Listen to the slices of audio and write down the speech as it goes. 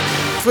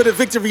for the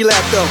victory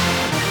lap though.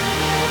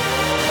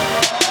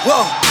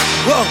 Whoa,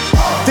 whoa,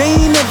 they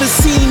ain't never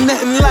seen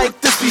nothing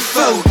like this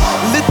before.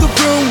 Lit the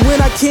room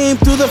when I came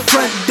through the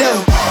front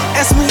door.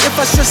 Ask me if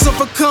I should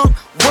overcome,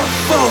 what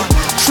for?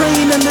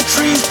 Train in the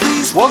trees,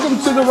 please. Welcome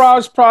to the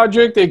RAS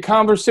Project, a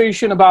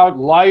conversation about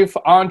life,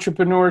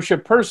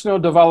 entrepreneurship, personal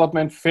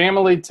development,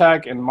 family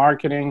tech, and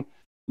marketing.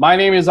 My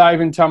name is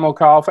Ivan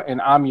Temokov, and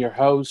I'm your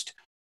host.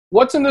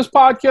 What's in this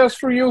podcast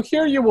for you?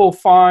 Here you will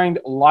find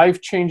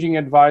life-changing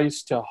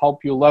advice to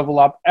help you level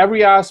up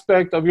every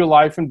aspect of your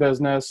life and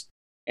business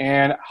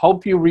and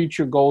help you reach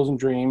your goals and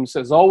dreams.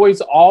 As always,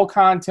 all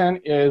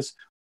content is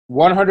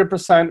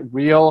 100%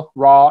 real,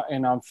 raw,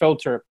 and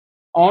unfiltered.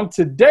 On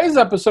today's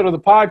episode of the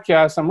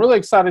podcast, I'm really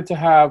excited to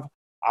have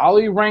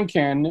Ollie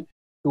Rankin,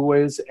 who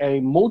is a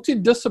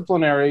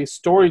multidisciplinary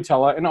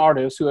storyteller and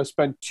artist who has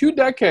spent 2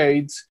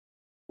 decades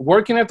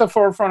working at the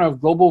forefront of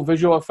global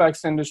visual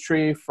effects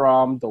industry,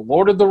 from The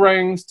Lord of the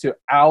Rings to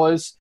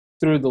Alice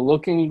through the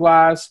Looking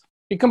Glass.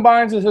 He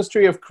combines his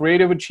history of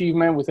creative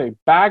achievement with a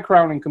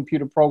background in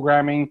computer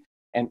programming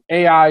and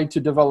AI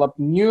to develop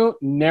new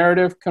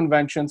narrative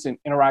conventions in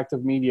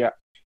interactive media.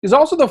 He's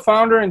also the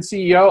founder and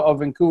CEO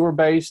of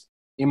Vancouver-based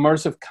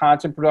immersive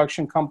content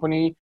production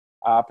company,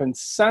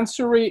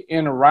 Sensory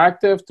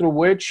Interactive, through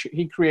which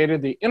he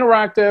created the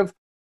interactive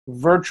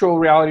virtual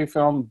reality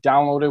film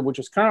Downloaded, which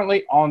is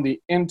currently on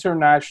the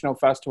international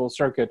festival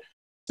circuit.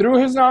 Through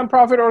his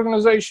nonprofit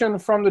organization,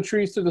 From the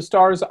Trees to the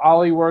Stars,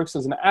 Ollie works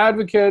as an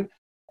advocate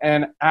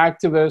and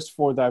activist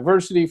for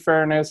diversity,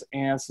 fairness,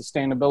 and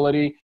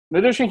sustainability. In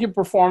addition, he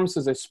performs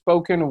as a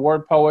spoken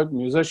word poet,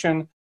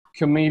 musician,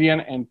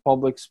 comedian, and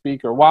public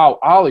speaker. Wow,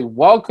 Ollie,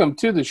 welcome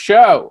to the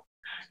show.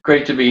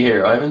 Great to be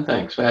here, Ivan.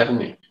 Thanks for having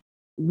me.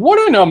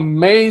 What an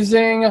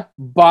amazing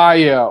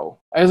bio.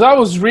 As I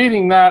was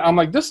reading that, I'm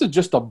like, this is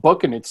just a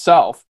book in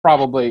itself,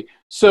 probably.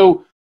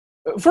 So,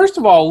 first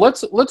of all,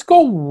 let's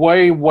go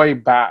way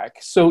back.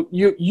 So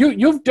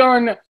you've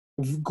done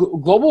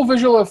global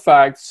visual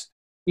effects,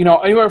 you know,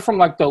 anywhere from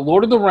like The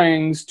Lord of the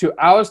Rings to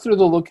Alice Through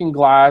the Looking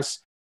Glass.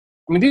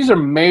 I mean, these are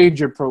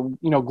major,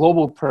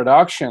 global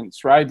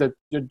productions, right? That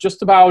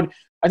just about,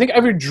 I think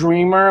every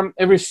dreamer,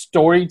 every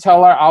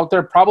storyteller out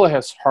there probably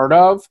has heard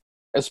of,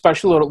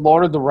 especially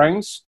Lord of the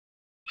Rings.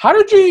 How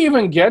did you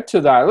even get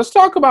to that? Let's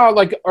talk about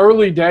like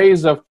early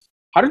days of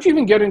how did you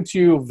even get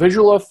into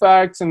visual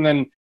effects and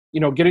then,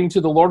 getting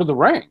to the Lord of the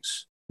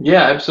Rings?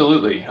 Yeah,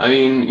 absolutely. I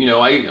mean,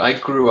 I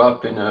grew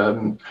up in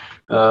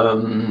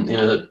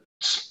a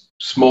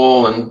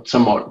small and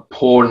somewhat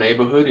poor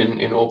neighborhood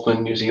in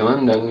Auckland, New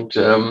Zealand,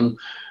 and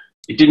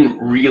it didn't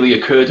really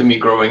occur to me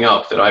growing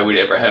up that I would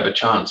ever have a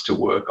chance to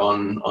work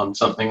on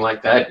something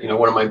like that.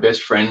 One of my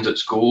best friends at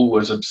school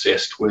was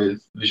obsessed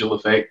with visual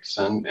effects,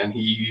 and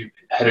he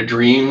had a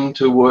dream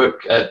to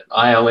work at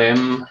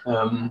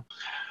ILM.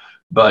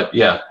 But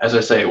yeah, as I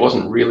say, it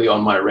wasn't really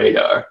on my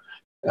radar.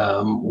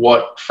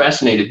 What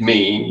fascinated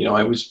me,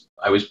 I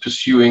was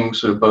pursuing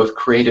sort of both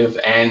creative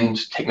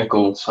and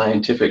technical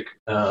scientific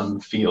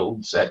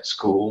fields at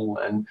school,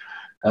 and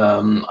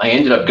I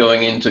ended up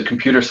going into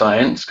computer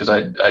science because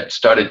I'd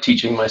started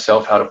teaching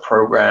myself how to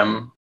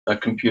program a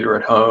computer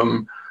at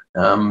home,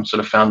 sort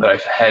of found that I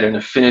had an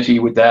affinity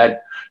with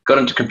that, got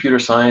into computer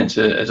science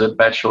as a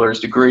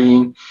bachelor's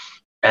degree,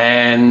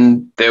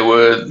 and there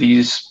were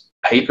these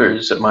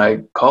papers at my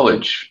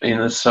college in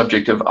the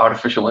subject of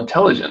artificial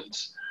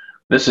intelligence.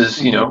 This is,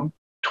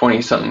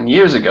 20-something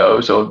years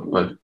ago,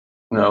 so,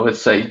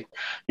 let's say,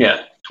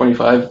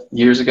 25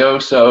 years ago.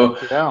 So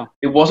yeah.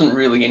 It wasn't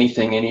really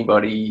anything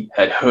anybody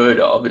had heard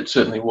of. It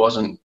certainly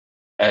wasn't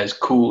as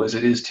cool as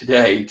it is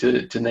today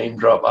to name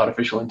drop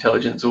artificial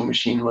intelligence or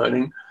machine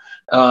learning.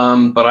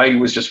 But I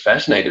was just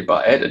fascinated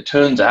by it. It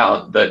turns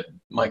out that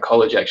my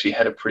college actually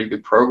had a pretty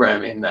good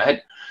program in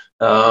that.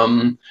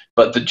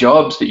 But the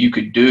jobs that you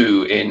could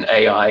do in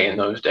AI in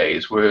those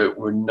days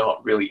were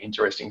not really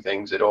interesting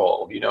things at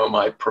all.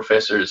 My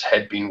professors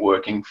had been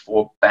working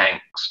for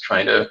banks,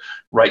 trying to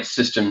write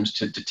systems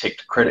to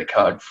detect credit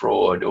card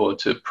fraud or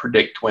to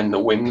predict when the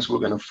wings were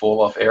going to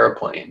fall off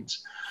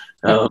airplanes.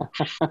 Right?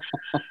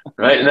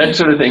 And that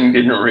sort of thing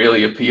didn't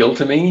really appeal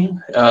to me.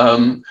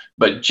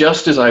 But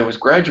just as I was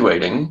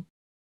graduating,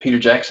 Peter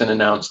Jackson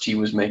announced he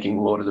was making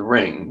Lord of the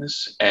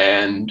Rings,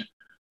 and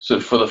so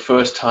for the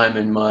first time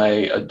in my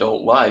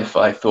adult life,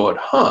 I thought,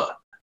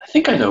 I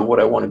think I know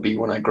what I want to be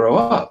when I grow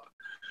up.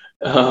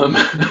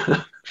 Okay.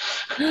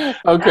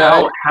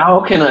 How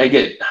can I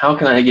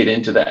get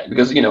into that?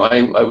 Because,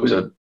 I was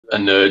a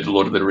nerd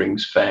Lord of the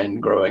Rings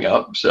fan growing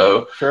up.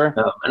 So, sure.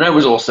 And I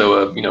was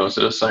also a,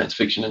 sort of science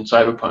fiction and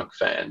cyberpunk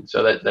fan.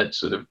 So that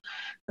sort of,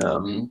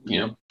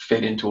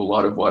 fed into a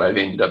lot of what I've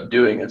ended up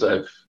doing as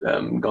I've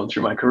gone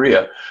through my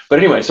career. But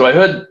anyway, so I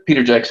heard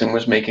Peter Jackson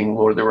was making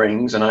Lord of the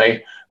Rings, and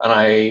I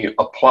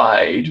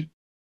applied,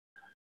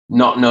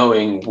 not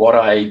knowing what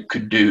I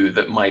could do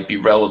that might be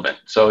relevant.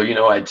 So,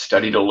 I'd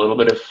studied a little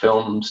bit of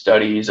film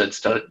studies, I'd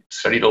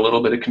studied a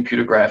little bit of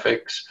computer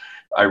graphics,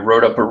 I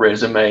wrote up a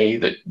resume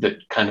that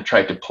kind of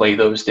tried to play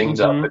those things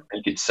up Mm-hmm. and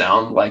make it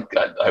sound like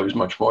I was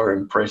much more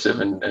impressive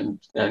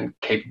and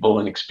capable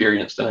and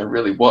experienced than I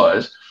really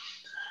was.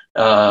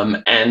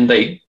 And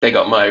they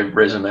got my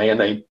resume and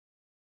they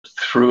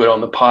threw it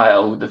on the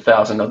pile with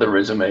 1,000 other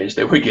resumes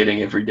they were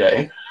getting every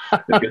day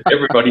because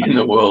everybody in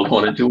the world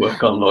wanted to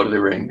work on Lord of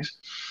the Rings.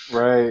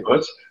 Right.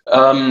 But,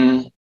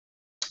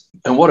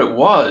 and what it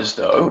was,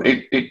 though,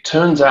 it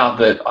turns out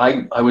that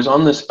I was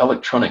on this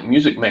electronic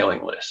music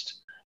mailing list,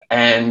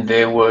 and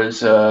there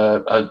was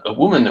a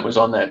woman that was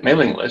on that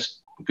mailing list,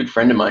 a good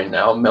friend of mine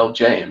now, Mel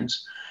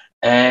James,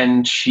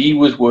 and she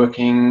was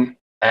working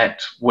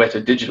at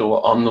Weta Digital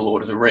on the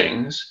Lord of the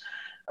Rings.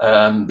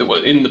 That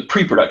were in the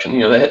pre-production.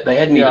 They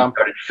hadn't even Yeah.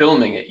 started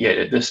filming it yet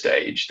at this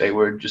stage. They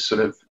were just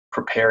sort of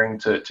preparing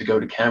to go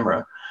to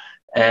camera.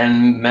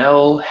 And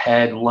Mel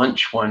had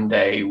lunch one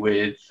day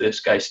with this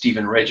guy,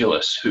 Stephen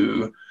Regulus,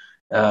 who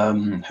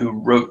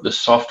wrote the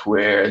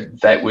software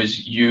that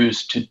was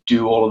used to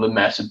do all of the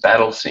massive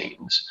battle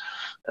scenes.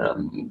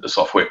 The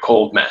software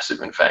called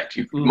Massive, in fact.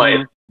 You might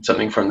Mm-hmm. have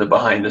something from the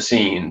behind the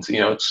scenes.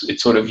 It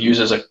sort of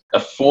uses a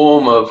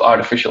form of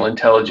artificial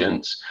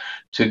intelligence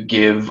to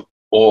give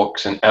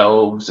orcs and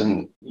elves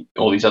and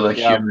all these other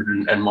Yeah.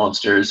 human and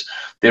monsters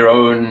their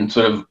own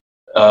sort of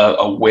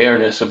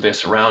awareness of their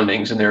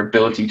surroundings and their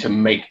ability to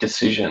make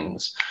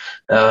decisions.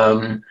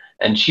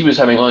 And she was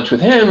having lunch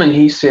with him, and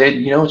he said,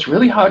 it's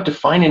really hard to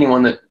find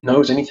anyone that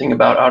knows anything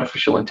about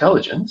artificial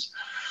intelligence.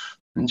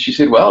 And she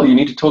said, well, you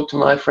need to talk to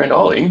my friend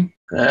Ollie.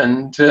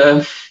 And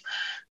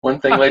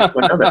one thing led to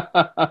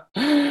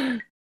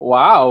another.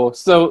 Wow.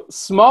 So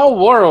small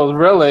world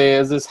really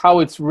is this how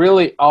it's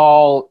really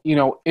all,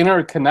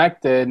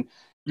 interconnected,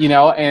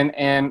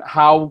 and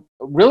how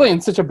really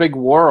in such a big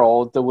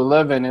world that we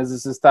live in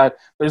is that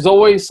there's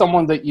always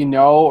someone that you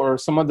know or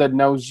someone that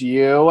knows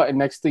you. And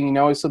next thing you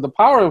know, so the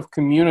power of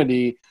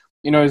community,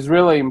 is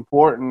really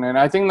important. And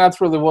I think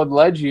that's really what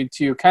led you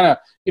to kind of,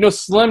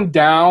 slim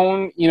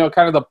down,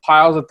 kind of the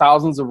piles of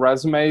thousands of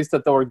resumes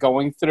that they were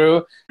going through.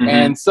 Mm-hmm.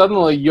 And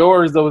suddenly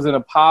yours that was in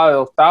a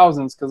pile of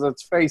thousands, because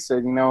let's face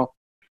it,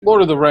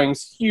 Lord of the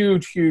Rings,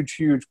 huge, huge,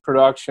 huge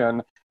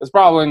production. It's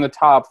probably in the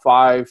top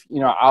 5,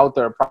 out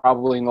there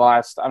probably in the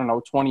last, I don't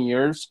know, 20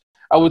 years,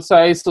 I would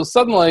say. So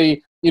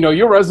suddenly,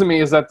 your resume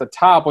is at the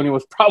top when it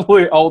was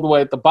probably all the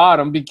way at the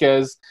bottom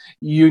because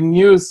you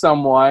knew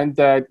someone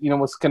that,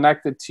 was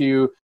connected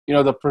to,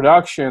 the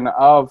production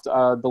of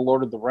the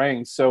Lord of the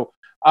Rings. So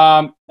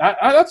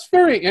that's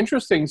very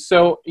interesting.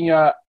 So,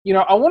 I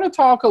want to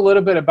talk a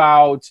little bit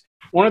about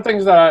one of the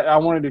things that I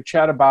wanted to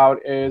chat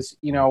about is,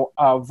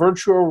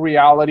 virtual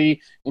reality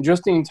and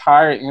just the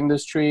entire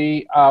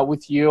industry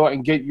with you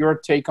and get your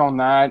take on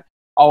that.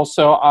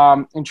 Also,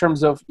 in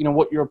terms of,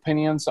 what your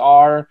opinions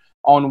are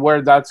on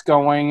where that's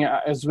going.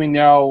 As we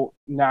know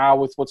now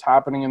with what's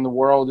happening in the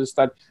world is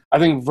that I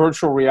think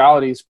virtual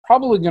reality is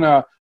probably going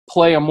to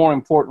play a more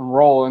important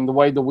role in the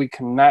way that we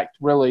connect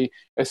really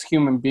as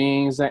human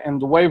beings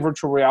and the way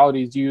virtual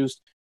reality is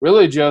used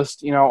really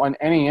just, in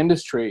any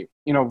industry,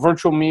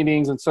 virtual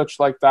meetings and such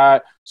like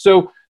that.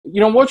 So,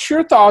 what's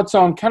your thoughts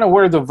on kind of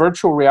where the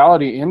virtual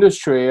reality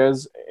industry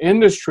is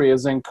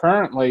in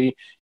currently,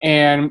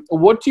 and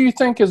what do you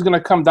think is going to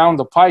come down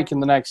the pike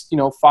in the next,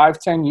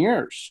 5-10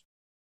 years?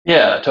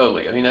 Yeah,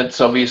 totally. I mean,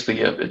 that's obviously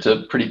it's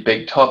a pretty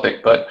big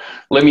topic, but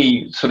let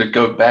me sort of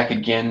go back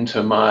again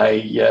to my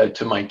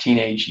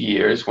teenage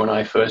years when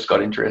I first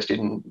got interested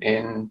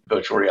in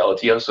virtual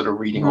reality. I was sort of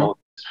reading Mm-hmm. all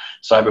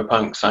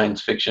cyberpunk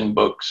science fiction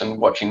books and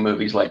watching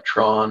movies like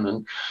Tron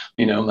and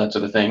that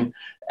sort of thing.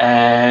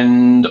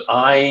 And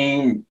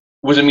I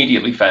was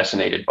immediately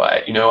fascinated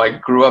by it. I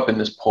grew up in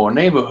this poor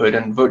neighborhood,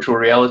 and virtual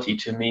reality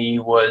to me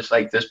was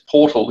like this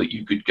portal that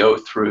you could go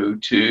through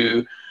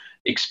to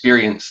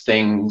experience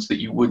things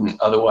that you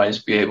wouldn't otherwise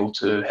be able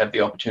to have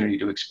the opportunity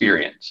to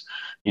experience.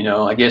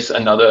 I guess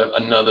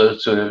another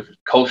sort of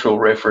cultural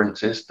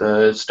reference is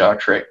the Star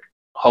Trek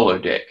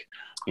holodeck.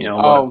 A lot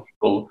of Oh,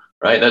 people,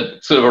 right?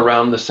 That's sort of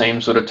around the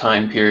same sort of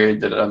time period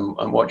that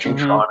I'm watching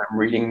mm-hmm. Tron, I'm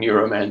reading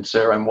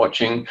Neuromancer, I'm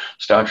watching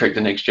Star Trek: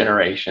 The Next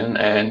Generation,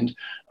 and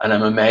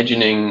I'm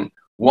imagining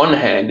one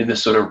hand in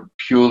this sort of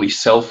purely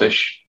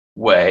selfish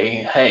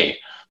way, hey,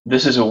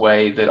 this is a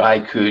way that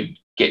I could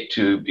get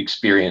to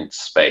experience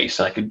space,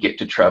 and I could get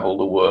to travel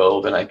the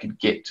world, and I could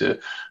get to,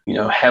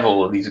 have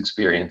all of these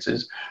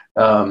experiences.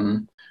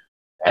 And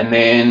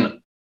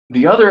then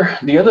the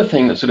other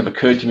thing that sort of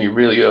occurred to me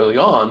really early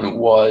on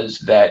was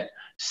that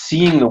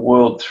seeing the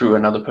world through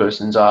another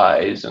person's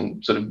eyes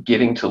and sort of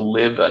getting to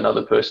live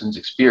another person's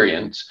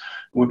experience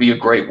would be a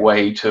great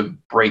way to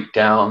break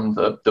down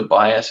the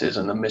biases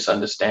and the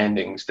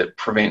misunderstandings that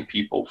prevent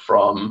people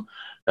from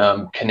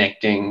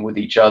connecting with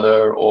each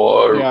other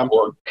Yeah.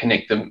 or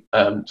connect them,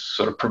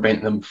 sort of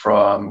prevent them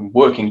from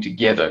working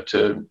together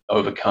to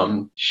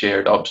overcome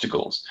shared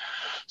obstacles.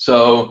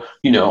 So,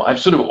 I've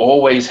sort of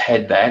always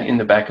had that in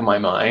the back of my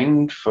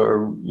mind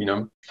for,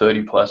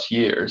 30 plus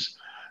years.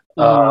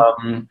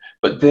 Mm-hmm.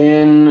 But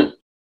then,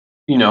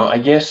 I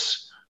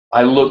guess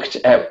I looked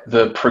at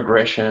the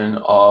progression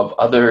of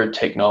other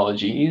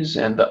technologies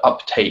and the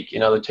uptake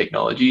in other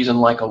technologies, and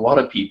like a lot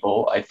of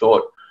people, I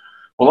thought,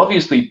 well,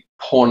 obviously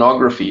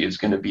pornography is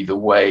going to be the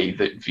way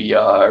that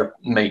VR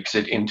makes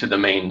it into the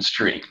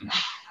mainstream,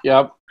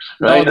 Yep.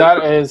 No, right?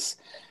 that is,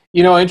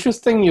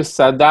 interesting you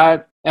said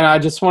that. And I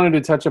just wanted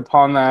to touch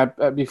upon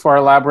that before I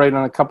elaborate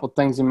on a couple of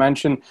things you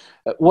mentioned.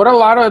 What a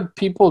lot of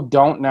people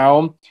don't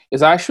know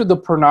is actually the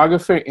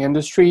pornography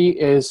industry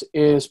is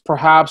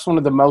perhaps one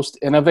of the most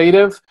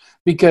innovative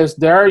because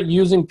they're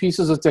using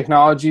pieces of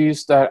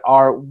technologies that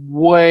are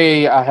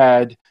way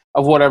ahead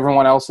of what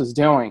everyone else is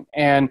doing.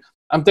 And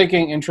I'm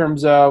thinking in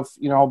terms of,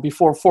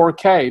 before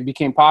 4K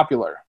became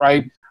popular,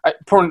 right?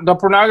 The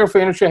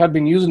pornography industry had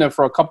been using it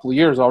for a couple of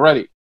years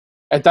already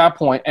at that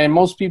point, and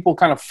most people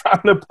kind of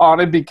frown upon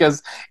it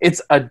because it's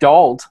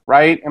adult,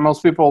 right? And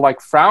most people like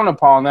frown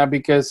upon that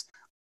because,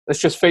 let's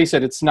just face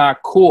it, it's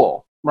not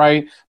cool,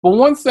 right? But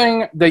one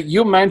thing that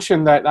you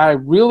mentioned that I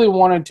really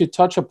wanted to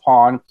touch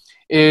upon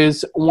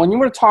is when you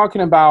were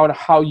talking about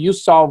how you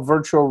saw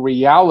virtual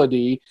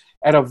reality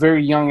at a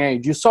very young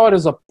age. You saw it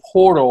as a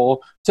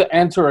portal to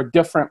enter a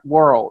different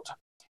world.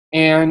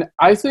 And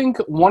I think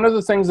one of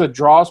the things that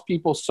draws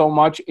people so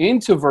much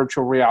into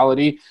virtual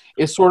reality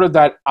is sort of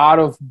that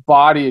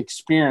out-of-body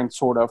experience,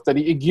 sort of, that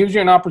it gives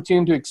you an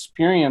opportunity to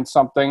experience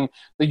something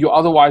that you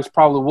otherwise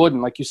probably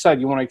wouldn't. Like you said,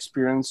 you want to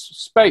experience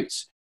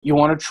space. You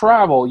want to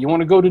travel. You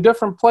want to go to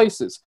different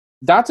places.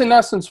 That's in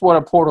essence what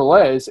a portal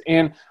is.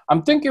 And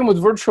I'm thinking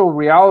with virtual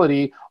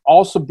reality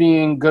also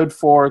being good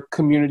for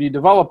community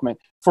development,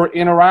 for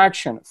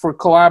interaction, for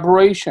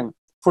collaboration,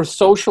 for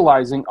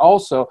socializing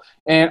also.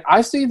 And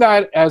I see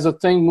that as a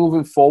thing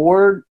moving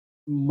forward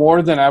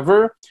more than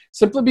ever,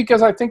 simply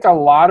because I think a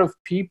lot of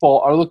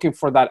people are looking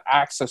for that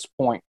access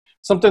point,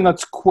 something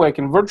that's quick,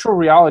 and virtual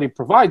reality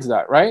provides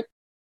that, right?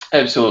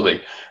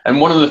 Absolutely.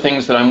 And one of the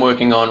things that I'm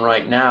working on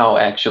right now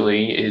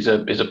actually is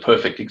a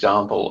perfect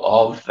example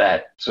of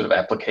that sort of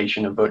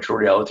application of virtual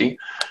reality.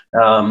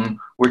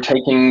 We're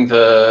taking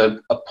a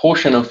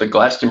portion of the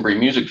Glastonbury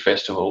Music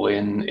Festival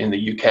in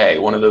the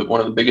UK, one of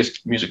the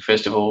biggest music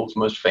festivals,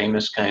 most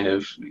famous kind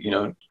of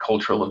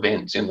cultural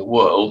events in the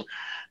world,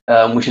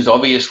 which has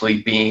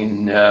obviously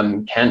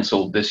been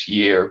cancelled this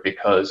year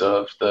because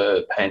of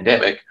the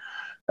pandemic.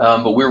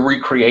 But we're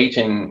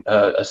recreating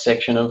a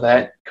section of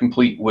that,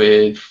 complete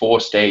with 4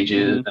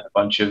 stages and a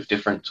bunch of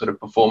different sort of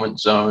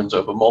performance zones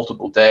over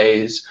multiple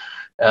days.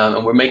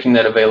 And we're making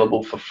that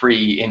available for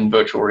free in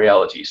virtual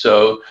reality,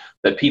 so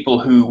that people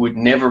who would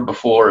never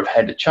before have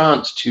had a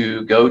chance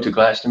to go to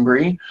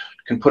Glastonbury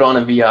can put on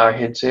a VR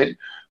headset.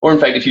 Or in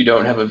fact, if you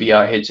don't have a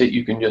VR headset,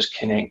 you can just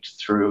connect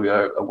through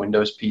a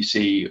Windows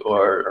PC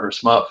or a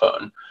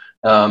smartphone.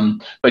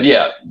 But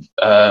yeah,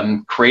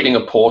 creating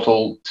a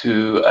portal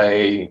to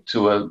a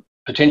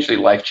potentially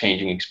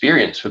life-changing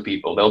experience for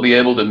people. They'll be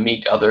able to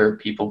meet other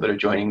people that are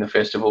joining the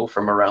festival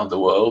from around the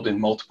world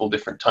in multiple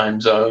different time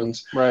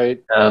zones.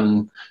 Right.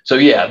 So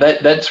yeah,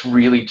 that's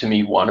really, to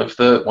me, one of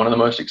the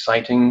most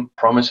exciting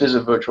promises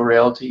of virtual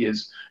reality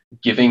is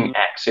giving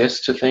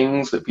access to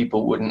things that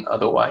people wouldn't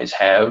otherwise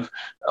have,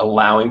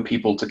 allowing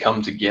people to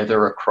come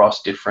together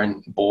across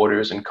different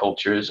borders and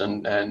cultures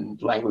and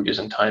languages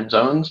and time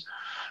zones.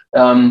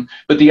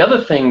 But the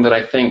other thing that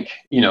I think,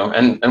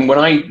 and when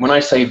I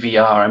say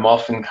VR, I'm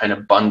often kind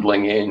of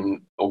bundling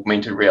in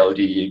augmented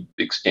reality,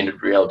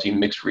 extended reality,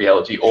 mixed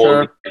reality, all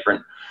of the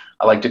different.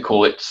 I like to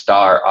call it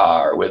star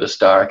R, where the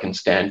star can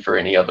stand for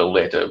any other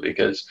letter,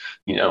 because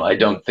I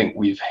don't think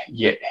we've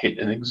yet hit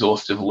an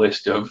exhaustive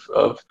list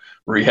of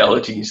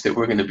realities that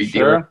we're going to be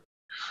dealing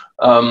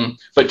with.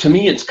 But to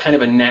me, it's kind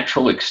of a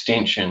natural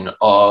extension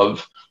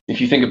of, if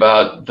you think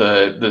about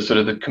the sort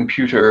of the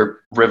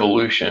computer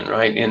revolution,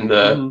 right? In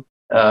the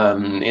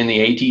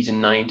 80s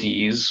and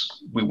 90s,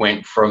 we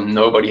went from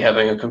nobody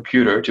having a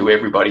computer to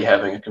everybody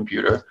having a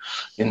computer.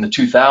 In the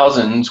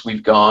 2000s,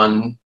 we've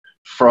gone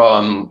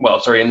from,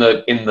 in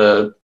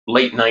the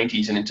late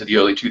 90s and into the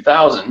early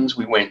 2000s,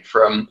 we went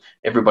from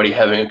everybody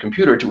having a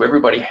computer to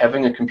everybody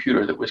having a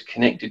computer that was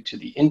connected to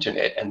the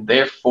internet, and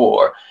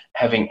therefore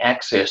having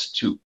access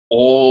to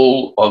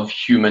all of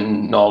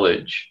human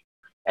knowledge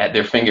at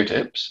their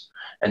fingertips.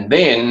 And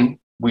then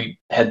we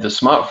had the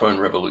smartphone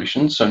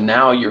revolution, so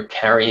now you're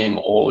carrying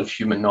all of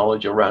human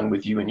knowledge around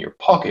with you in your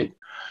pocket.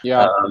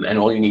 Yeah. And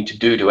all you need to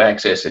do to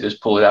access it is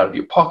pull it out of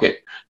your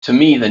pocket. To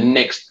me, the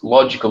next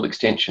logical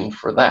extension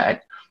for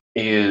that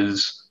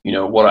is,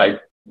 what I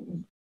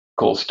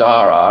call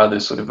STAR R,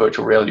 this sort of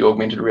virtual reality,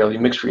 augmented reality,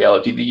 mixed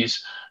reality,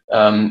 these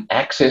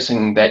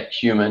accessing that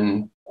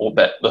human, or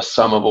that the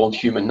sum of all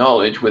human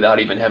knowledge without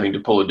even having to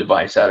pull a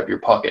device out of your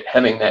pocket,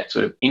 having that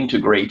sort of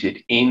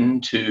integrated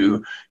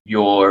into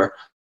your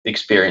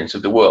experience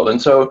of the world.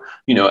 And so,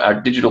 our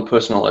digital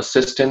personal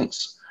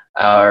assistants,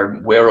 our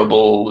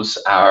wearables,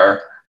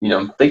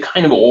 they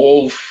kind of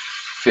all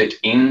fit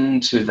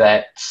into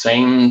that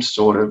same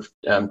sort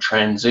of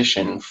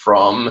transition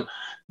from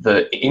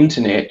the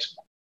internet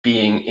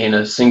being in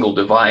a single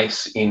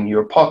device in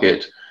your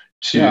pocket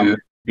to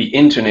the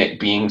internet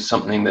being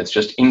something that's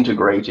just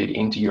integrated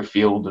into your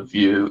field of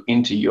view,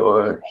 into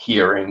your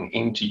hearing,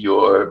 into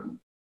your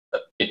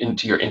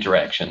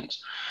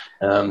interactions.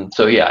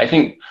 So yeah, I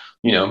think,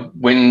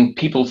 when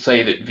people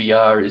say that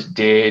VR is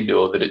dead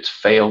or that it's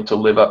failed to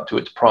live up to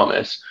its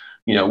promise,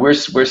 we're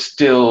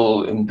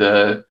still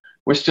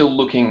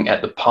looking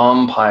at the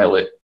Palm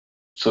Pilot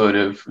sort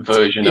of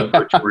version of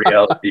virtual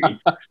reality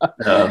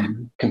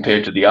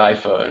compared to the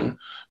iPhone.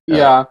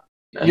 Yeah.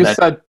 And You that,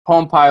 said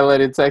Palm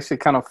Pilot. It's actually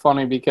kind of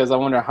funny because I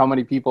wonder how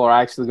many people are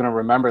actually going to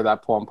remember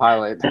that Palm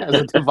Pilot as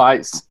a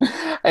device.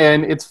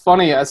 And it's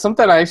funny,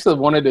 something I actually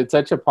wanted to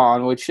touch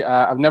upon, which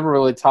I've never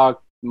really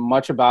talked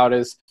much about,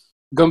 is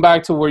going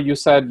back to where you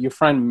said your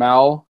friend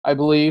Mel, I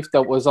believe,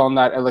 that was on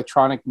that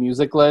electronic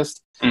music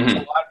list. So a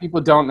lot of people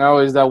don't know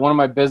is that one of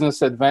my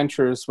business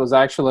adventures was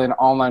actually an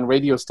online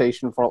radio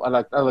station for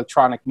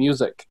electronic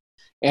music.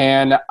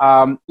 And,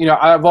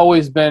 I've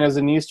always been, as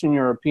an Eastern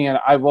European,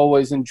 I've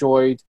always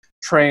enjoyed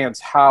trance,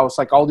 house,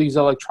 like all these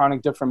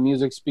electronic different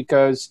musics,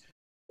 because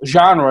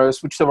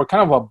genres, which they were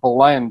kind of a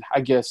blend,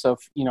 I guess, of,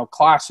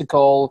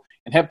 classical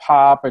and hip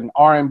hop and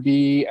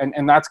R&B,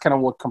 and that's kind of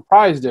what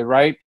comprised it,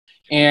 right?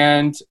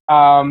 And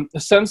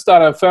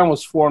Sense.fm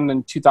was formed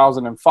in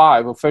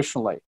 2005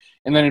 officially,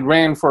 and then it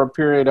ran for a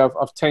period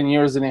of 10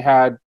 years, and it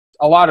had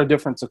a lot of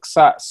different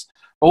success.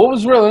 But what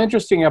was really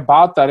interesting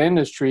about that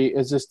industry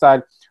is just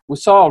that we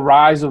saw a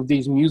rise of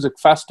these music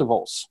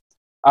festivals.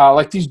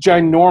 Like these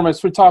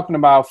ginormous, we're talking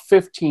about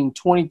 15,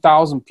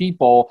 20,000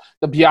 people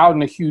that be out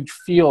in a huge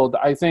field.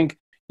 I think,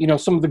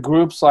 some of the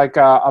groups like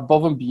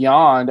Above and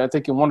Beyond, I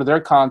think in one of their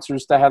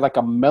concerts, they had like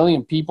 1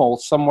 million people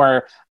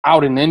somewhere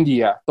out in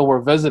India that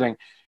were visiting.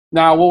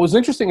 Now, what was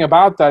interesting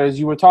about that is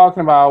you were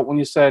talking about when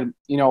you said,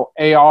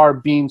 AR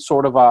being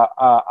sort of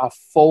a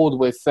fold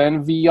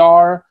within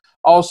VR.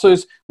 Also,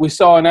 we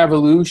saw an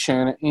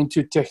evolution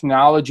into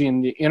technology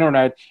and the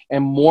internet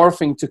and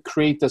morphing to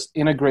create this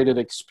integrated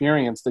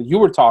experience that you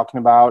were talking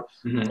about.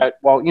 That,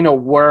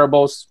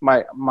 wearables,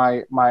 my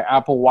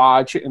Apple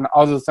Watch and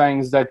other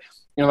things that,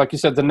 like you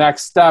said, the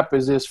next step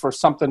is for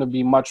something to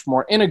be much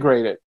more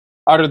integrated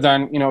other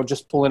than,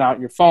 just pulling out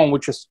your phone,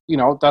 which is,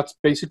 that's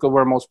basically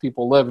where most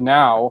people live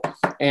now.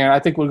 And I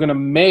think we're going to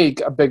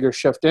make a bigger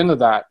shift into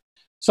that.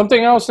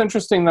 Something else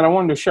interesting that I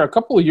wanted to share. A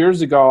couple of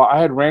years ago, I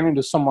had ran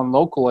into someone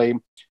locally,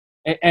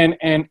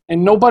 and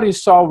nobody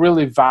saw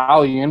really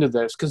value into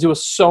this because it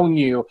was so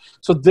new.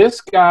 So this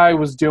guy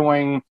was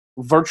doing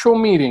virtual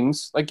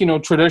meetings, like,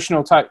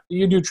 traditional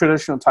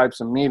types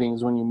of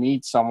meetings when you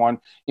meet someone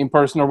in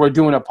person, or we're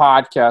doing a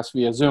podcast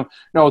via Zoom.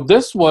 No,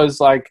 this was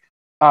like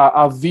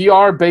a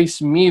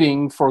VR-based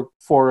meeting for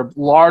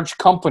large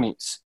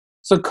companies.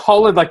 So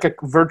call it like a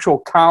virtual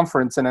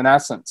conference in an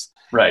essence.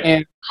 right.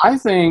 And I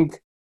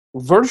think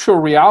virtual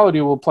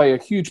reality will play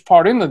a huge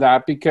part into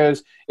that,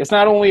 because it's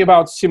not only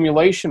about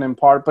simulation in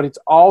part, but it's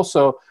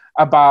also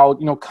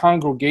about,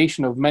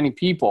 congregation of many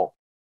people,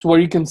 to where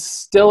you can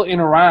still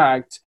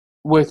interact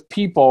with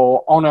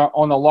people on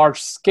a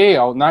large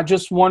scale, not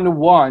just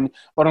one-to-one,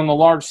 but on a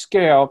large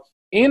scale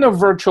in a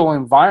virtual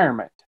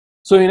environment.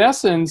 So in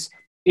essence,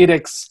 it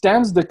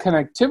extends the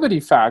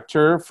connectivity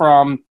factor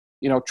from,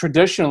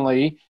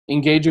 traditionally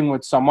engaging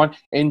with someone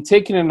and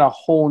taking it in a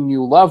whole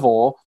new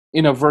level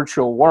in a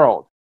virtual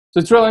world. So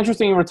it's really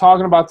interesting you were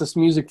talking about this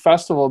music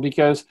festival,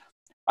 because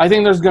I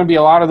think there's going to be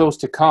a lot of those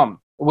to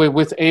come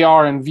with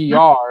AR and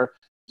VR,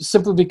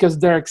 simply because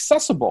they're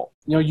accessible.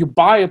 You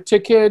buy a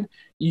ticket,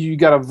 you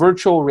got a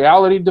virtual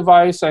reality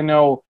device. I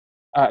know,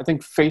 I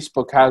think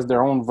Facebook has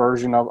their own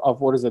version of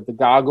what is it, the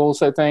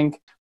goggles, I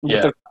think,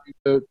 Yeah. that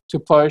they're trying to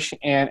push.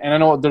 And I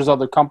know there's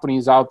other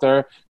companies out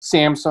there.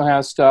 Samsung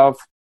has stuff,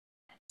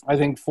 I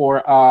think,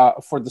 for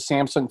the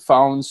Samsung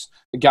phones,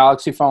 the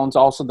Galaxy phones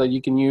also, that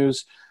you can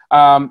use.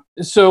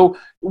 So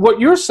what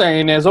you're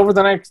saying is over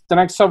the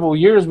next several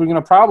years, we're going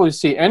to probably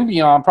see, and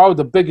beyond, probably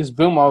the biggest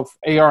boom of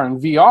AR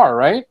and VR,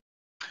 right?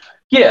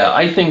 Yeah,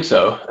 I think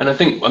so. And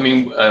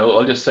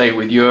I'll just say,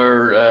 with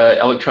your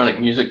electronic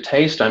music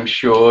taste, I'm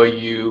sure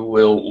you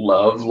will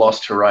love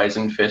Lost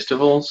Horizon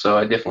Festival. So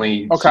I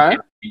definitely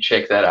suggest you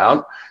check that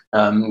out.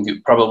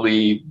 You'd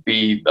probably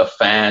be a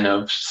fan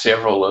of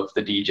several of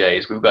the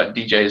DJs. We've got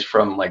DJs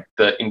from like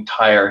the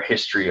entire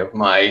history of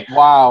my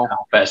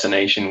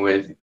fascination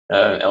with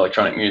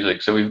electronic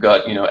music. So we've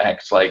got,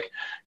 acts like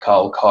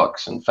Carl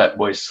Cox and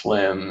Fatboy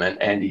Slim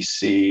and Andy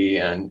C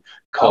and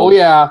Cole. Oh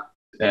yeah.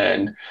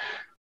 And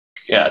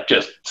yeah,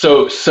 just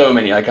so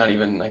many. I can't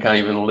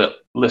even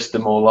list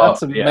them all up.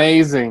 That's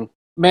amazing. Yeah.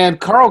 Man,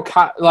 Carl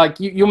Cox, like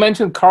you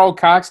mentioned Carl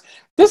Cox.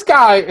 This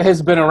guy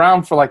has been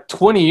around for like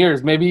 20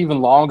 years, maybe even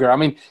longer. I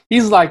mean,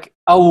 he's like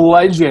a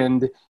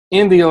legend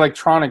in the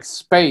electronic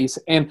space.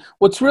 And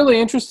what's really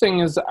interesting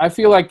is I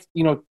feel like,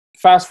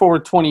 fast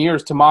forward 20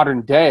 years to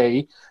modern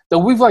day, that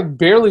we've like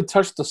barely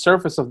touched the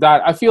surface of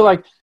that. I feel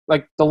like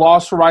the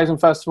Lost Horizon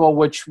Festival,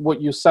 which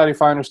what you said,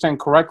 if I understand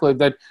correctly,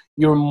 that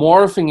you're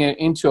morphing it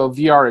into a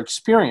VR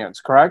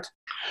experience, correct?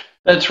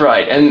 That's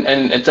right, and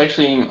it's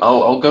actually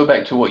I'll go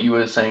back to what you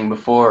were saying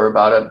before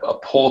about a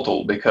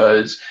portal,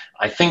 because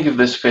I think of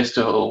this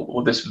festival,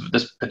 or this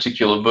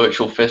particular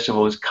virtual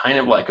festival, is kind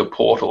of like a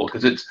portal,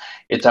 because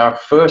it's our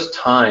first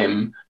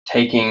time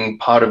taking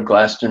part of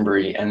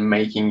Glastonbury and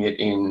making it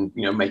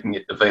making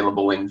it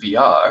available in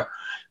VR,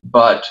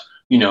 but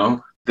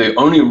the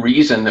only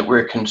reason that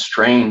we're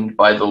constrained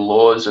by the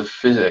laws of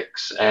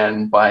physics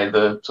and by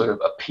the sort of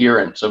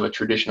appearance of a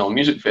traditional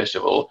music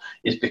festival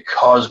is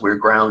because we're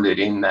grounded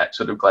in that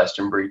sort of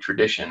Glastonbury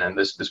tradition. And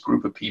this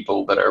group of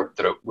people that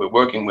we're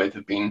working with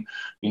have been,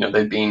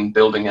 they've been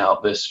building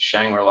out this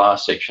Shangri-La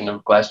section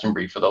of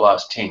Glastonbury for the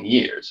last 10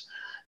 years.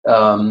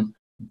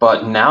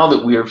 But now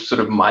that we have sort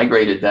of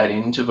migrated that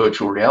into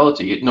virtual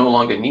reality, it no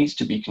longer needs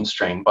to be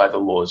constrained by the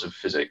laws of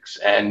physics,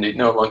 and it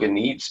no longer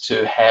needs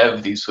to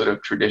have these sort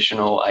of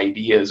traditional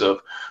ideas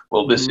of,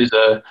 well, this is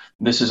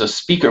a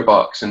speaker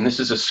box, and this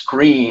is a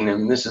screen,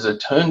 and this is a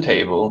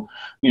turntable.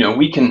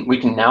 We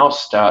can now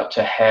start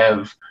to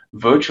have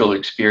virtual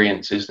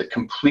experiences that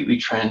completely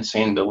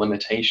transcend the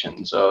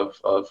limitations of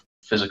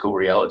physical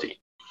reality.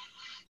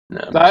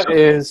 That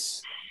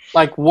is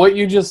like what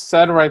you just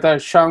said right there,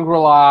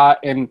 Shangri-La,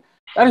 and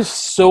that is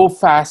so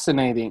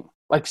fascinating.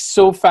 Like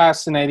so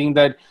fascinating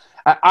that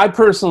I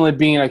personally,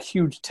 being a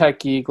huge tech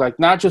geek, like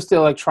not just the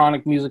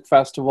electronic music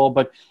festival,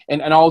 but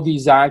and all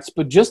these acts,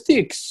 but just the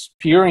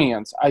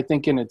experience, I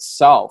think in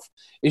itself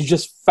is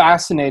just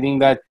fascinating.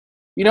 That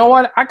you know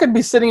what, I could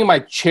be sitting in my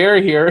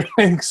chair here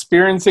and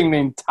experiencing the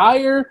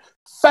entire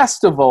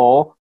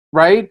festival,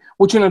 right?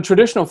 Which in a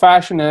traditional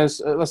fashion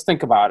is, let's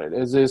think about it,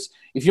 is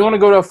if you want to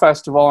go to a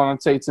festival, and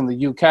let's say it's in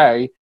the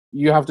UK,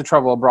 you have to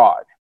travel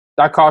abroad.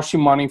 That costs you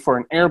money for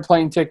an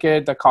airplane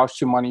ticket. That costs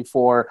you money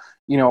for,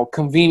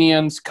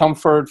 convenience,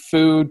 comfort,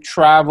 food,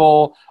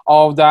 travel,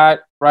 all of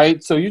that,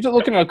 right? So you're just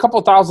looking at a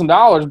couple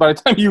 $1,000s by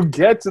the time you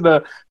get to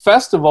the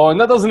festival, and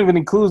that doesn't even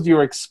include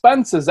your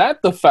expenses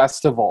at the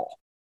festival,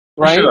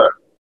 right? Sure.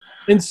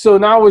 And so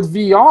now with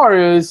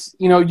VR is,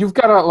 you've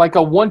got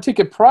a one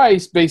ticket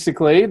price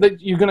basically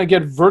that you're going to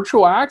get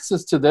virtual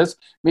access to this.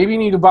 Maybe you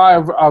need to buy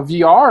a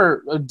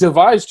VR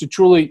device to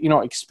truly,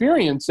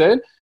 experience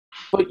it,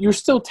 but you're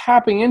still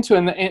tapping into it.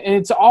 And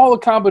it's all a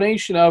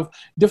combination of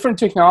different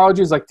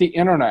technologies like the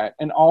internet,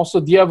 and also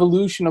the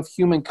evolution of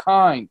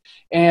humankind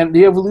and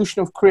the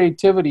evolution of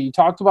creativity. You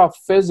talked about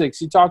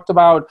physics. You talked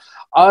about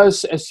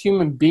us as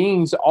human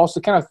beings also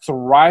kind of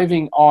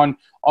thriving on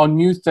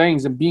new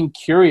things and being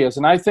curious.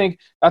 And I think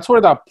that's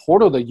where that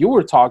portal that you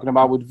were talking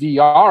about with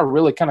VR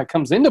really kind of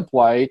comes into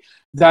play,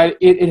 that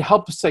it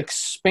helps us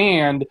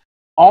expand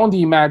on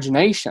the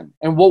imagination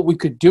and what we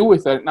could do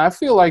with it. And I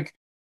feel like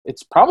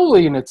it's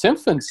probably in its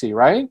infancy,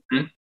 right?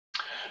 Mm-hmm.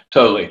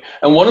 Totally.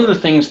 And one of the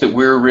things that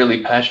we're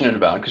really passionate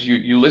about, because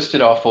you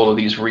listed off all of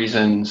these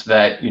reasons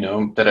that,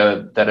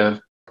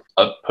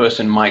 a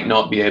person might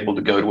not be able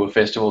to go to a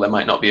festival, they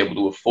might not be able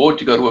to afford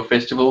to go to a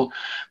festival,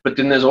 but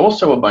then there's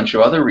also a bunch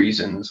of other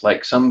reasons,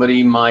 like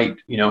somebody might,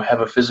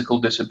 have a physical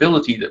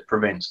disability that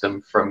prevents them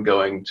from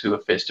going to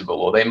a festival,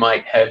 or they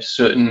might have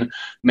certain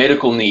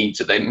medical needs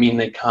that they mean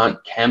they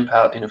can't camp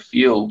out in a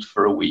field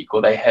for a week,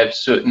 or they have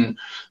certain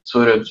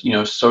sort of,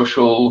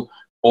 social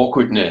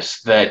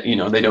awkwardness that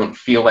they don't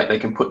feel like they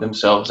can put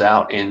themselves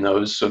out in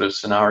those sort of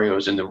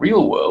scenarios in the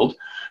real world.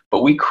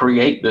 But we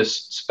create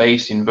this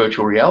space in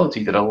virtual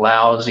reality that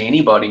allows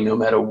anybody, no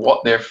matter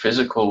what their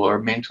physical or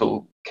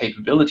mental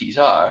capabilities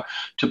are,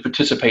 to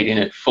participate in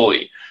it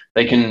fully.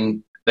 They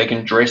can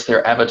dress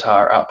their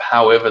avatar up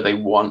however they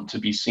want to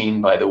be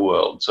seen by the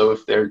world. So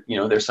if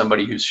there's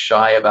somebody who's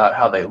shy about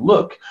how they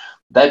look,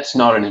 that's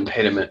not an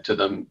impediment to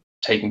them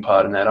taking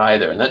part in that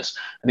either. And that's,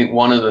 I think,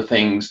 one of the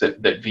things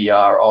that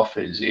VR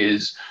offers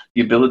is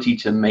the ability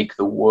to make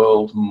the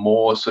world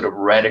more sort of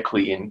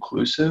radically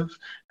inclusive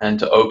and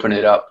to open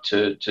it up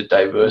to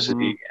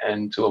diversity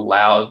and to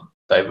allow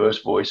diverse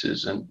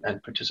voices and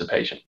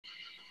participation.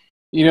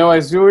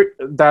 As you were,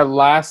 that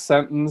last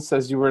sentence,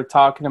 as you were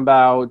talking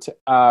about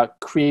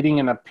creating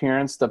an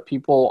appearance that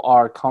people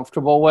are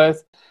comfortable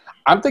with,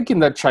 I'm thinking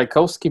the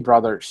Tchaikovsky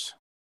brothers.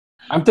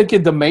 I'm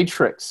thinking The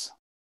Matrix.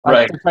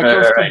 Like the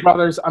Tchaikovsky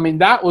brothers. I mean,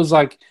 that was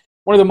like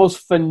one of the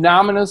most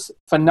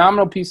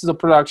phenomenal pieces of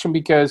production,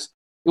 because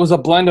it was a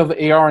blend of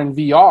AR and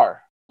VR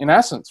in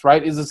essence,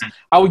 right? Is this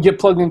how we get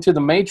plugged into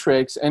the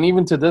Matrix? And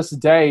even to this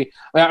day,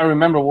 I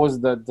remember, what was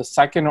the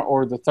second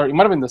or the third? It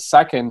might have been the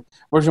second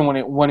version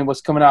when it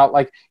was coming out.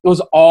 Like, it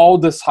was all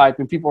this hype,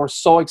 and people were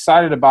so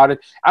excited about it.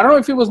 I don't know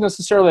if it was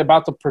necessarily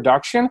about the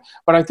production,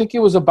 but I think it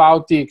was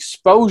about the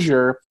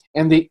exposure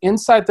and the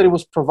insight that it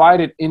was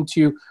provided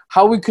into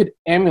how we could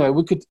emulate.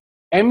 We could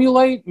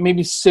emulate,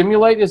 maybe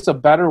simulate is a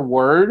better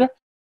word,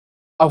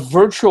 a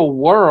virtual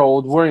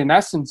world where in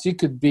essence you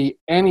could be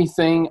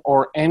anything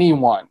or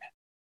anyone.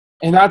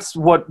 And that's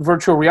what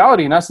virtual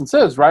reality in essence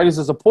is, right? Is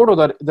a portal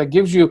that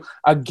gives you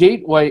a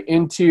gateway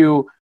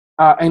into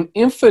an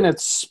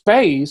infinite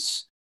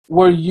space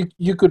where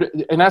you could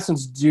in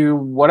essence do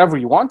whatever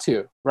you want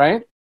to,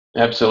 right?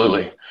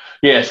 Absolutely.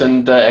 Yes,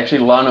 and actually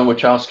Lana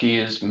Wachowski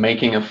is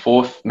making a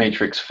fourth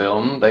Matrix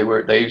film.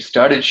 They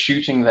started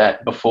shooting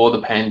that before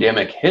the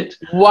pandemic hit.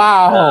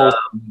 Wow.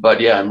 But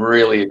yeah, I'm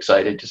really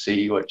excited to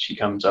see what she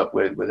comes up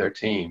with her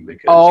team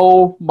because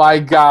Oh my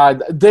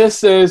God.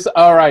 This is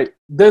all right.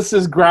 This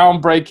is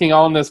groundbreaking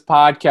on this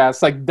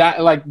podcast. Like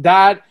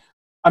that.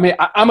 I mean,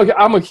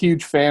 I'm a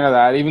huge fan of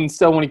that. Even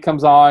still, when he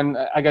comes on,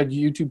 I got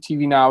YouTube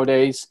TV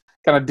nowadays.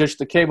 Kind of dish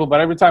the cable, but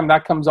every time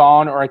that comes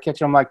on or I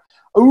catch it, I'm like,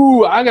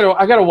 ooh, I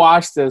gotta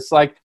watch this.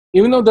 Like,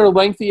 even though they're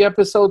lengthy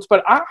episodes,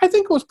 but I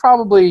think it was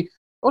probably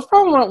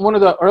one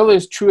of the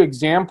earliest true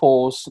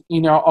examples,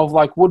 of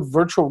like what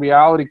virtual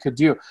reality could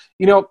do.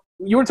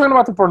 You were talking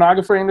about the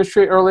pornography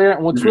industry earlier,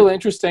 and what's Mhm. really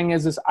interesting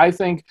is I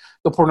think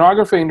the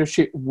pornography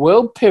industry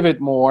will pivot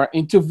more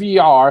into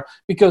VR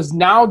because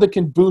now they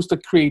can boost the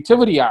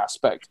creativity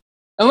aspect.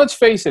 And let's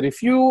face it,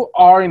 if you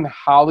are in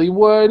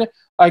Hollywood,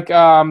 like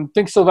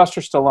think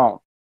Sylvester Stallone,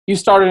 he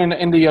started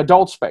in the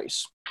adult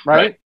space, Right.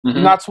 right? And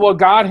Hmm. that's what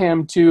got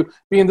him to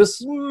being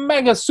this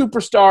mega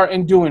superstar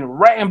and doing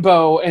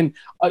Rambo and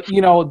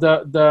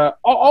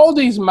all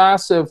these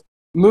massive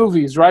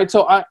movies, right?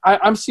 So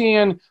I'm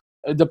seeing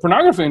the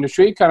pornography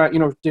industry kind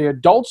of the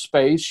adult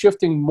space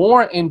shifting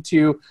more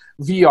into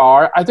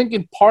VR. I think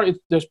in part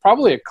there's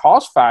probably a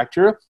cost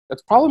factor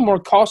that's probably more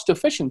cost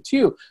efficient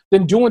too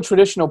than doing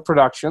traditional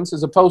productions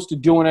as opposed to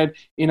doing it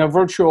in a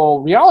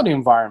virtual reality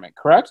environment,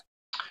 correct?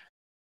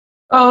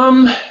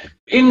 Um,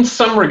 in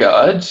some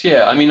regards,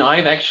 yeah. I mean,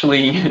 I've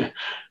actually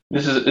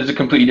this is a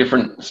completely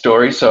different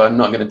story, so I'm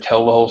not going to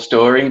tell the whole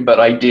story. But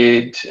I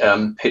did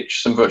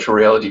pitch some virtual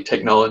reality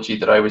technology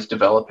that I was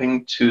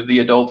developing to the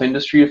adult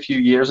industry a few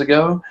years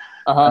ago.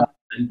 Uh, Uh-huh.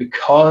 and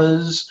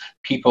because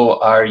people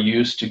are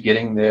used to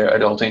getting their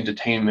adult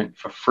entertainment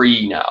for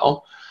free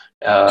now,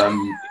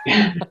 um,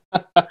 it,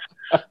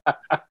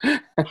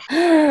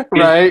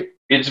 Right.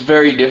 it's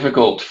very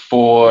difficult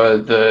for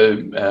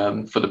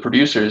the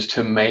producers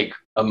to make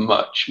a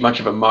much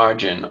of a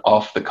margin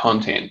off the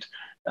content.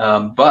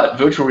 But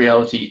virtual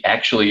reality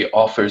actually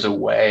offers a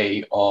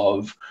way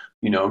of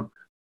you know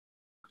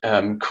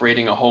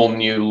creating a whole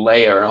new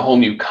layer, a whole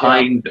new Yeah.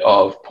 kind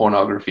of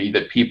pornography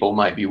that people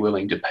might be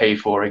willing to pay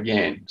for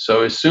again.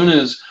 So as soon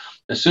as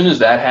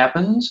that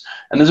happens,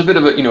 and there's a bit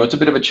of a it's a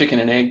bit of a chicken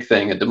and egg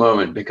thing at the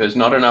moment because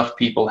not enough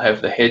people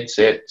have the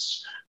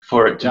headsets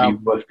for it to Yeah. be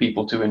worth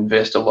people to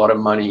invest a lot of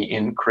money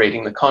in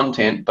creating the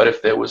content. But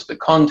if there was the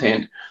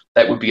content,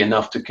 that would be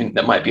enough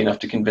that might be enough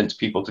to convince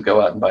people to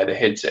go out and buy the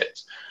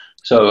headsets.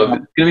 So Yeah.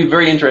 it's going to be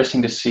very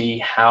interesting to see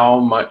how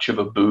much of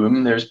a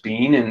boom there's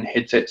been in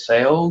headset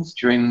sales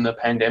during the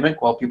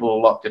pandemic while people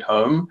are locked at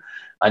home.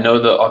 I know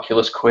the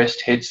Oculus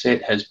Quest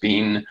headset has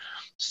been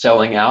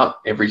selling out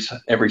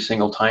every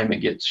single time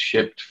it gets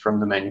shipped from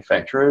the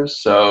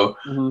manufacturers. So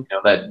Mhm.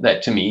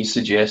 that to me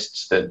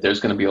suggests that there's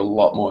going to be a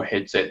lot more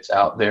headsets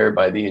out there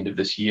by the end of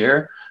this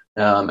year.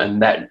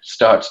 And that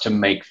starts to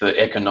make the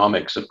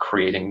economics of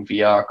creating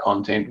VR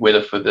content,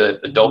 whether for the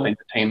adult Mhm.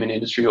 entertainment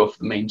industry or for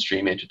the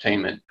mainstream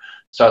entertainment,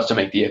 starts to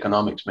make the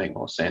economics make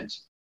more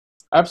sense.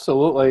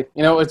 Absolutely.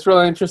 It's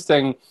really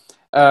interesting.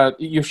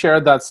 You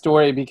shared that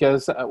story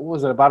because what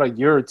was it about a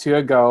year or two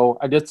ago?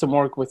 I did some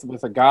work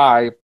with a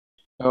guy.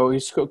 Oh,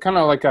 he's kind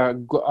of like a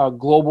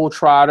global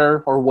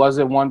trotter, or was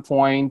at one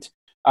point.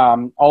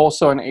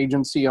 Also an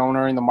agency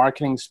owner in the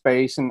marketing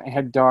space, and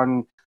had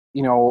done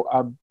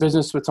a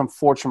business with some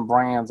Fortune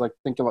brands, like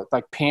think of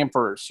like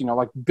Pampers,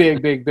 like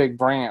big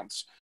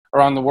brands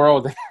around the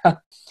world.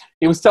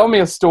 He was telling me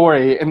a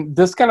story, and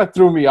this kind of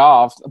threw me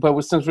off. But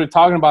since we're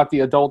talking about the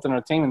adult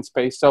entertainment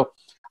space, so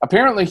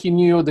apparently he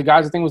knew the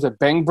guys. I think it was at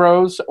Bang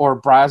Bros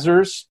or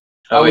Brazzers,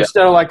 Oh yeah, which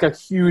they're like a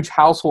huge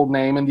household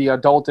name in the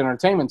adult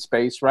entertainment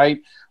space, right?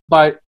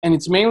 And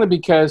it's mainly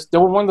because they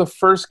were one of the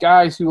first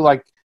guys who,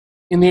 like,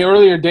 in the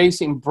earlier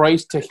days,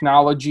 embraced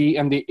technology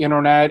and the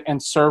internet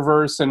and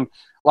servers, and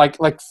like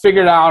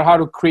figured out how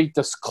to create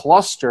this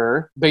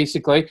cluster,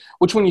 basically,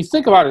 which when you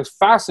think about it is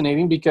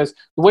fascinating because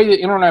the way the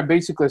internet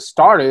basically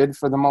started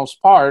for the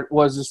most part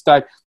was just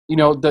that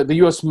the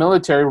US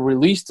military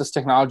released this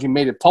technology,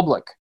 made it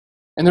public,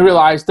 and they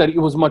realized that it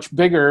was much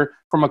bigger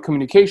from a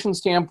communication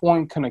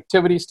standpoint,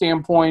 connectivity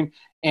standpoint,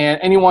 and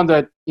anyone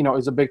that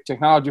is a big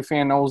technology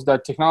fan knows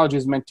that technology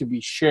is meant to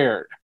be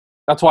shared.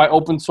 That's why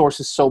open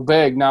source is so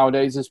big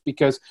nowadays, is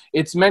because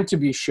it's meant to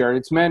be shared.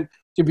 It's meant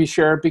to be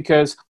shared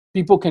because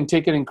people can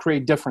take it and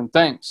create different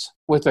things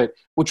with it,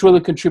 which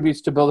really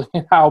contributes to building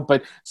it out.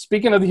 But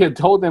speaking of the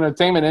adult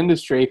entertainment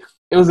industry,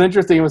 it was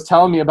interesting. He was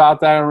telling me about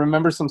that. I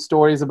remember some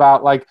stories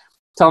about, like,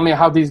 telling me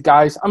how these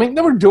guys, I mean,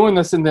 they were doing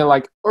this in the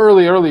like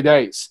early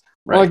days.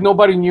 right. Like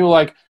nobody knew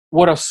like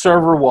what a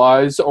server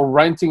was, or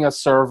renting a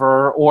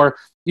server, or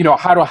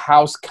how to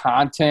house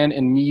content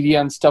and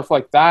media and stuff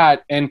like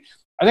that. And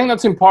I think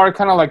that's in part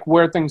kind of like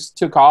where things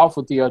took off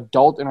with the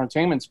adult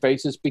entertainment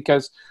spaces,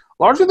 because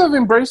largely they've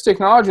embraced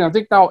technology. And I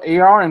think now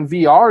AR and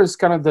VR is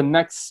kind of the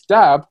next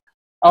step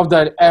of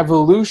that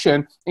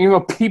evolution.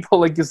 And,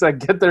 people, like you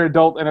said, get their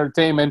adult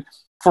entertainment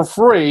for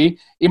free.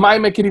 It might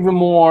make it even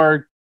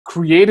more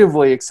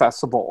creatively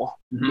accessible,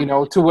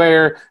 to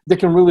where they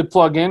can really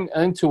plug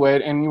into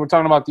it. And you were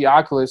talking about the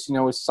Oculus,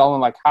 is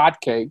selling like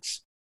hotcakes.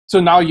 So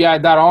now you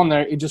add that on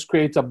there, it just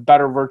creates a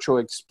better virtual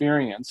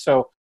experience.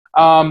 So,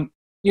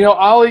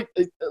 Ollie,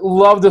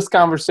 love this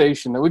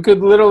conversation. We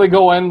could literally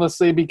go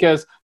endlessly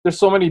because there's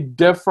so many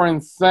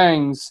different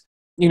things,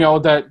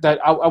 that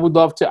I would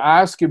love to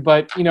ask you.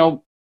 But,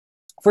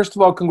 first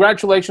of all,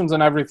 congratulations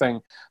on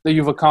everything that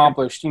you've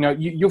accomplished.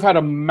 You've had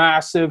a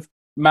massive,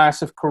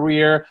 massive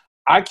career.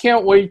 I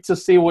can't wait to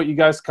see what you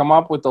guys come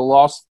up with the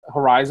Lost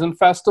Horizon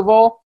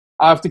Festival.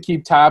 I have to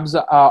keep tabs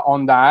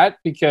on that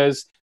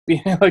because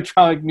being an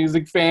electronic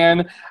music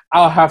fan,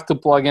 I'll have to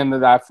plug into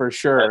that for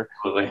sure.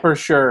 Absolutely. For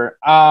sure.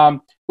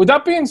 With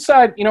that being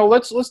said,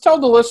 let's tell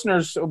the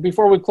listeners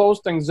before we close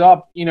things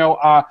up,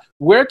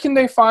 where can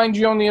they find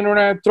you on the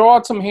internet? Throw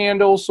out some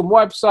handles, some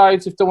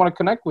websites if they want to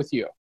connect with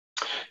you.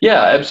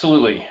 Yeah,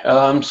 absolutely.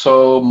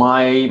 So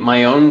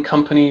my own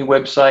company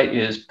website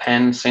is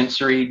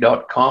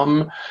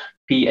pansensory.com,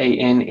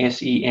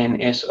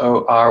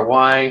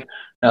 PANSENSORY.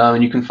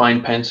 And you can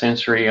find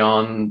Pansensory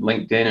on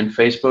LinkedIn and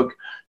Facebook.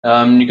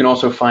 You can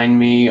also find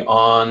me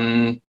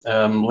on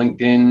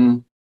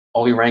LinkedIn,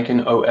 Ollie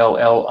Rankin,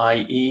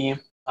 OLLIE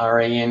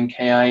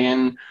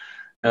RANKIN,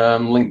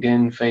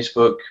 LinkedIn,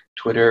 Facebook,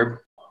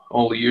 Twitter,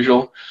 all the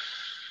usual.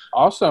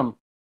 Awesome.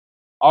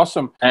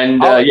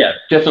 And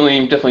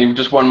definitely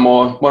just one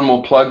more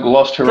plug,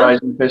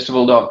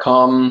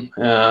 losthorizonfestival.com.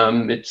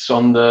 It's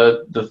on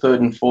the 3rd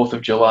and 4th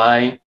of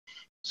July.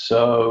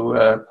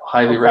 So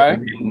highly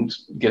recommend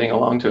getting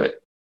along to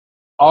it.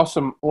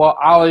 Awesome. Well,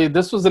 Ollie,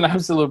 this was an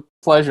absolute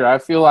pleasure. I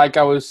feel like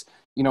I was,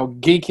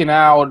 geeking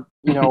out,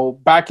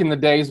 back in the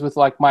days with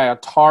like my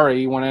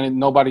Atari when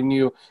nobody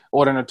knew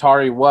what an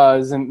Atari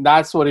was. And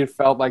that's what it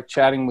felt like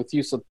chatting with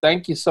you. So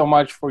thank you so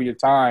much for your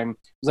time. It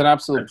was an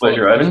absolute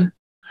pleasure, Ivan.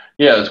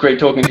 Yeah, it's great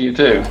talking to you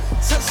too.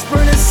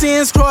 Burning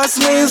sands, cross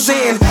lands,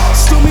 and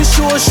stormy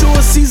shore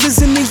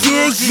seasons in the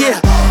year, yeah.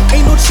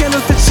 Ain't no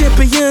channel for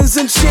champions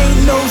and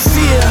chain no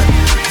fear.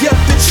 Yep,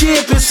 the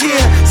champ is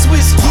here.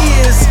 Switch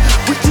gears,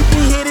 we keep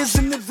the haters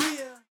in